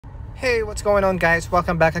Hey, what's going on guys?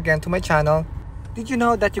 Welcome back again to my channel. Did you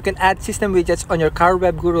know that you can add system widgets on your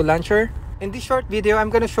Carwebguru Launcher? In this short video, I'm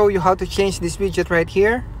going to show you how to change this widget right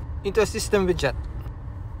here into a system widget.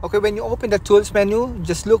 Okay, when you open the tools menu,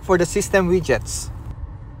 just look for the system widgets.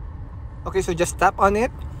 Okay, so just tap on it.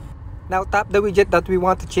 Now tap the widget that we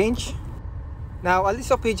want to change. Now a list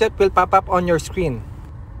of widgets will pop up on your screen.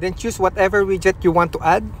 Then choose whatever widget you want to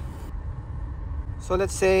add. So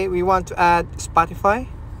let's say we want to add Spotify.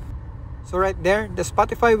 So right there, the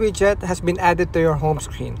Spotify widget has been added to your home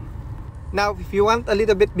screen. Now if you want a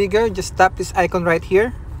little bit bigger, just tap this icon right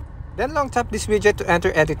here. Then long tap this widget to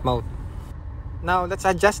enter edit mode. Now let's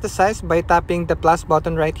adjust the size by tapping the plus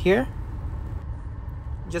button right here.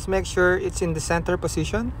 Just make sure it's in the center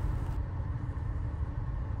position.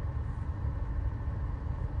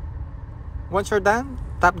 Once you're done,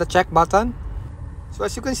 tap the check button. So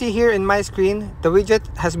as you can see here in my screen, the widget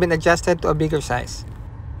has been adjusted to a bigger size.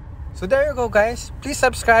 So there you go guys. Please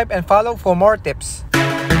subscribe and follow for more tips.